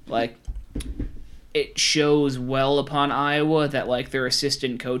program, like, it shows well upon Iowa that like their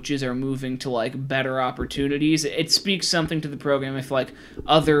assistant coaches are moving to like better opportunities. It speaks something to the program if like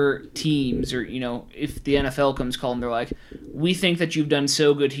other teams or if the NFL comes calling, they're like, we think that you've done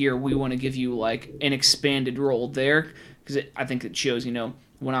so good here, we want to give you like an expanded role there, because I think it shows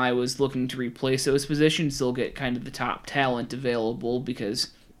when I was looking to replace those positions, they'll get kind of the top talent available because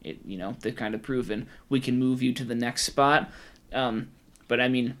they've kind of proven we can move you to the next spot. But I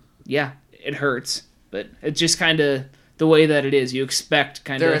mean, yeah. It hurts, but it's just kind of the way that it is. You expect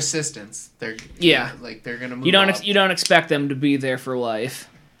kind of their assistants. They're like they're gonna move. You don't expect them to be there for life.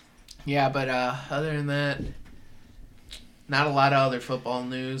 Yeah, but other than that, not a lot of other football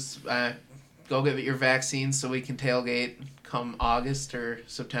news. Go get your vaccines so we can tailgate come August or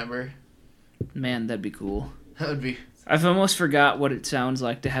September. Man, that'd be cool. That would be. I've almost forgot what it sounds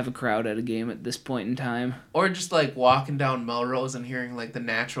like to have a crowd at a game at this point in time. Or just like walking down Melrose and hearing like the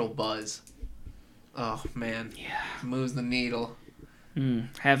natural buzz. Oh man, yeah, moves the needle.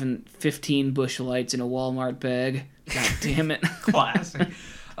 Having 15 Busch Lights in a Walmart bag. God damn it. Classic.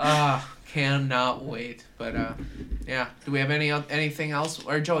 Cannot wait. But yeah, do we have anything else?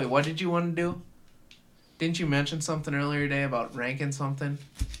 Or Joey, what did you want to do? Didn't you mention something earlier today about ranking something?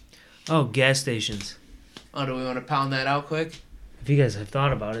 Oh, gas stations. Oh, do we want to pound that out quick? If you guys have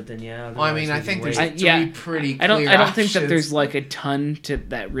thought about it, then yeah. Well, I mean, I think there's pretty clear I don't think that options. there's like a ton to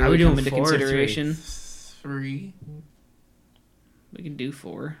that really doing come into 4 or 3? consideration. 3. We can do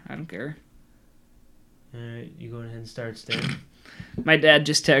 4. I don't care. All right, you go ahead and start, Stan. My dad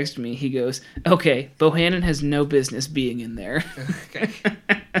just texted me. He goes, "Okay, Bohannon has no business being in there." Okay.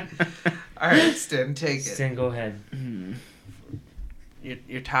 All right, Stan, take it. Stan, go ahead.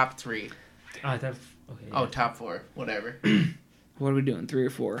 Your top 3. Okay. Oh, top 4. Whatever. What are we doing? 3 or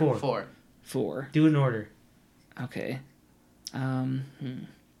 4? 4. 4. Do it in order. Okay.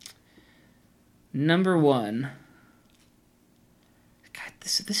 Number 1. God,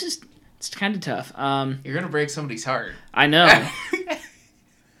 this is it's kind of tough. You're gonna break somebody's heart. I know.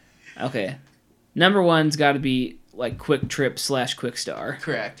 Okay. Number 1's got to be like Quick Trip / Quick Star.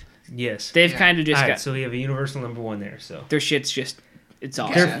 Correct. Yes. They've kind of just All right, got so we have a universal number 1 there. So their shit's just it's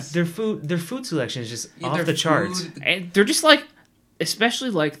awesome. Yes. their food selection is just off Their the charts. food, And they're just like, especially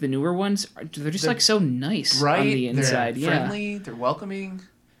like the newer ones, they're just like so nice right, on the inside. They're friendly. They're welcoming.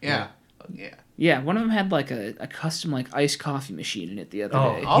 Yeah. Yeah, one of them had like a custom like iced coffee machine in it the other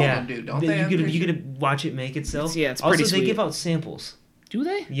day. All of them do, don't they? You get to watch it make itself. Yeah, it's also, pretty they sweet. give out samples. Do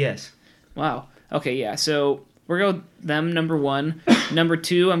they? Yes. Wow. Okay, yeah. So we're going to go them number 1. Number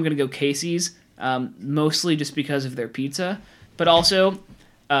 2, I'm going to go Casey's, mostly just because of their pizza, but also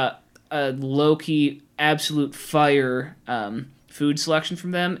a low-key absolute fire food selection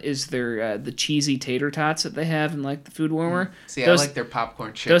from them is their the cheesy tater tots that they have in like the food warmer. See, I like their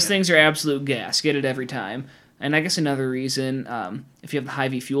popcorn chicken. Those things are absolute gas. Get it every time. And I guess another reason, if you have the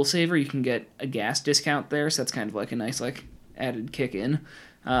Hy-Vee Fuel Saver, you can get a gas discount there, so that's kind of like a nice like added kick in.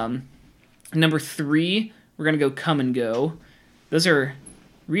 Number 3, we're gonna go Come and Go. Those are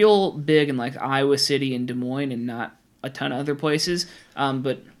real big in like Iowa City and Des Moines and not a ton of other places,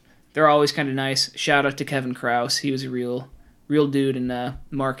 but they're always kind of nice. Shout out to Kevin Krause. He was a real dude in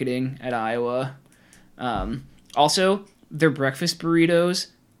marketing at Iowa. Also, their breakfast burritos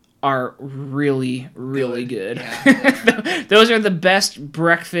are really, really good. Yeah. Those are the best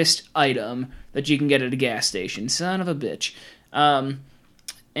breakfast item that you can get at a gas station. Son of a bitch.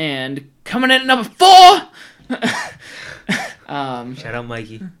 And coming in at number 4! Shout out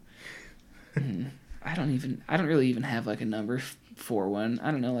Mikey. I don't really even have like a number 4 one.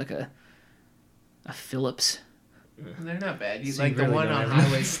 I don't know, like a Phillips. They're not bad. You So like you the really one don't on have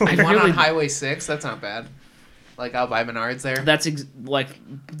Highway. I The one really- on Highway 6. That's not bad. Like out by Menards there. That's like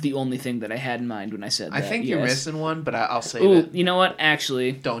the only thing that I had in mind when I said that. I think you're yes. missing one, but I'll save Ooh, it. you know what?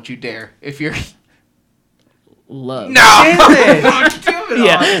 Actually, Don't you dare. If you're Love. no,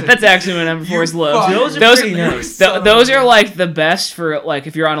 Yeah, that's actually my number 4 is Love. fuck. Those are Those, pretty nice. those are like the best for like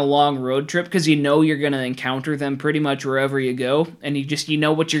if you're on a long road trip because you know you're gonna encounter them pretty much wherever you go, and you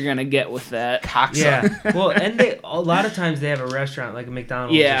know what you're gonna get with that. cocksucker. Yeah. Well, and a lot of times they have a restaurant like a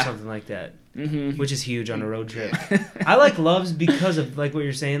McDonald's Yeah. or something like that, Mm-hmm. which is huge on a road trip. I like Love's because of like what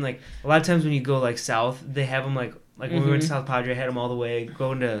you're saying. Like a lot of times when you go like south, they have them like when we went to South Padre, had them all the way.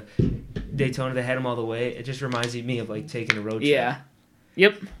 Going to Daytona, they had them all the way. It just reminds me of like taking a road trip. Yeah.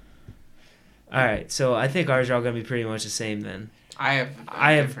 Yep. All right, so I think ours are all gonna be pretty much the same then. I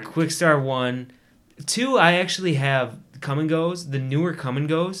have different. Quick Star 1, 2. I actually have Come and Goes. The newer Come and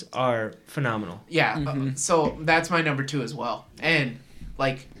Goes are phenomenal. Yeah, so that's my number 2 as well. And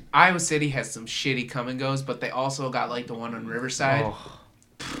like Iowa City has some shitty come and goes, but they also got like the one on Riverside. Oh.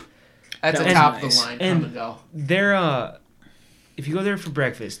 That's That a was top of nice. the line And- come and go. They're if you go there for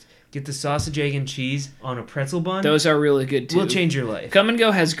breakfast, get the sausage, egg, and cheese on a pretzel bun. Those are really good too. will change your life. Come and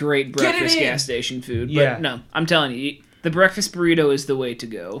Go has great Get it breakfast in! gas station food, but Yeah. no, I'm telling you, the breakfast burrito is the way to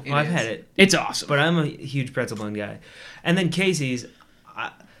go. Well, I've is. had it, It's awesome. but I'm a huge pretzel bun guy. And then Casey's,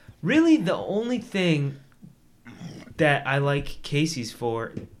 really the only thing that I like Casey's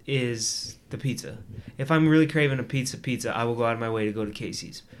for is the pizza. If I'm really craving a pizza, I will go out of my way to go to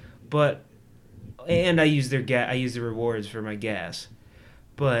Casey's. And I use their I use the rewards for my gas.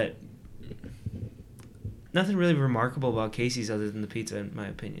 But nothing really remarkable about Casey's other than the pizza, in my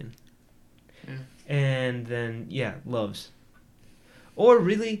opinion. Yeah. And then Love's, or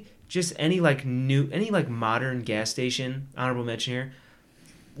really just any modern gas station. Honorable mention here.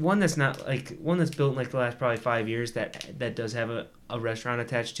 One that's built in like the last probably 5 years that does have a restaurant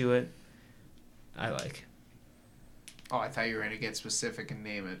attached to it. I like. Oh, I thought you were going to get specific and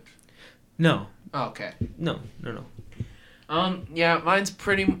name it. No. Oh, okay. No. Yeah, mine's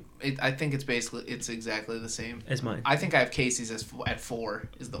pretty. I think it's exactly the same. As mine. I think I have Casey's at 4.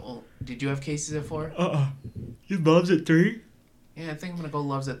 Is the only. Did you have Casey's at 4? Your Love's at 3? Yeah, I think I'm gonna go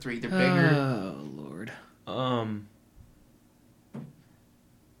Love's at 3. They're bigger. Oh Lord.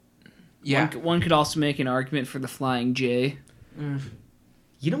 Yeah. One could also make an argument for the Flying J.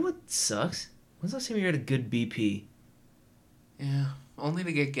 You know what sucks? When's the last time you had a good BP? Yeah. Only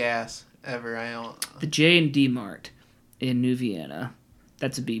to get gas ever. I don't. The J and D Mart in New Vienna.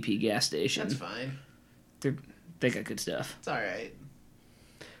 That's a BP gas station. That's fine. They got good stuff. It's all right.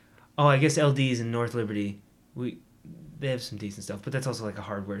 Oh, I guess LD's in North Liberty. They have some decent stuff, but that's also like a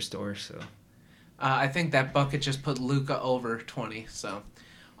hardware store. So I think that bucket just put Luca over 20. So,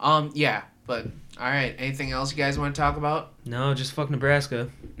 yeah. But all right. Anything else you guys want to talk about? no, just fuck Nebraska.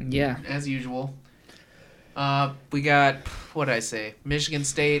 Yeah. As usual. We got, what did I say? Michigan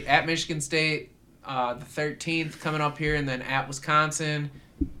State, the 13th coming up here, and then at Wisconsin,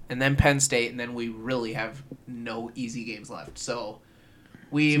 and then Penn State, and then we really have no easy games left. So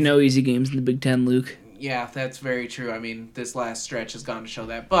we've... No easy games in the Big Ten, Luke. Yeah, that's very true. I mean, this last stretch has gone to show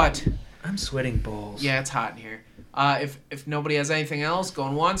that. But, I'm sweating balls. yeah, it's hot in here. If nobody has anything else,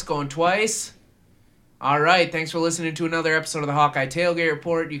 going once, going twice... All right, thanks for listening to another episode of the Hawkeye Tailgate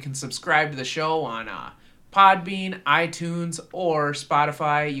Report. You can subscribe to the show on Podbean, iTunes, or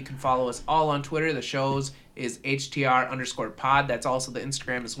Spotify. You can follow us all on Twitter. The show's is HTR_pod. That's also the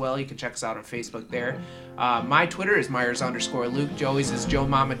Instagram as well. You can check us out on Facebook there. My Twitter is Myers_Luke. Joey's is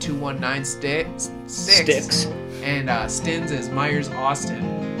JoeMama219Sticks. And Stin's is Myers Austin.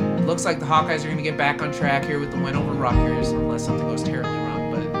 It looks like the Hawkeyes are going to get back on track here with the win over Rutgers, unless something goes terribly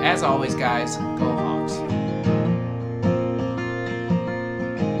wrong. But as always, guys, go Hawks.